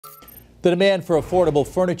The demand for affordable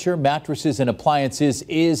furniture, mattresses, and appliances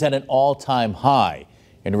is at an all-time high.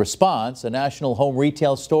 In response, a national home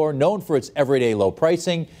retail store known for its everyday low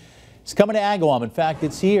pricing is coming to Agawam. In fact,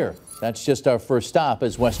 it's here. That's just our first stop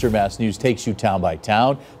as Western Mass News takes you town by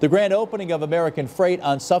town. The grand opening of American Freight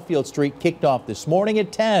on Suffield Street kicked off this morning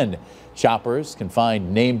at 10. Shoppers can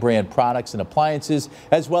find name brand products and appliances,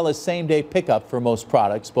 as well as same-day pickup for most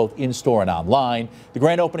products, both in-store and online. The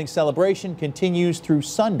grand opening celebration continues through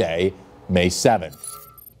Sunday, May 7th.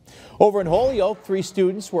 Over in Holyoke, 3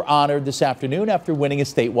 students were honored this afternoon after winning a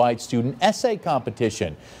statewide student essay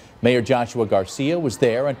competition. Mayor Joshua Garcia was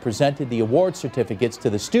there and presented the award certificates to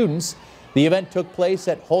the students. The event took place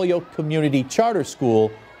at Holyoke Community Charter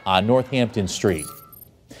School on Northampton Street.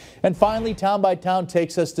 And finally, Town by Town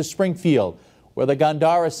takes us to Springfield, where the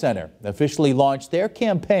Gandara Center officially launched their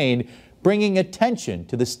campaign bringing attention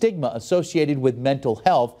to the stigma associated with mental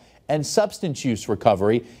health and substance use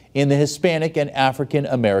recovery in the Hispanic and African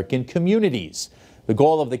American communities. The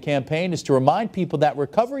goal of the campaign is to remind people that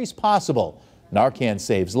recovery is possible. Narcan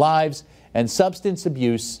saves lives and substance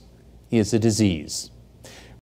abuse is a disease.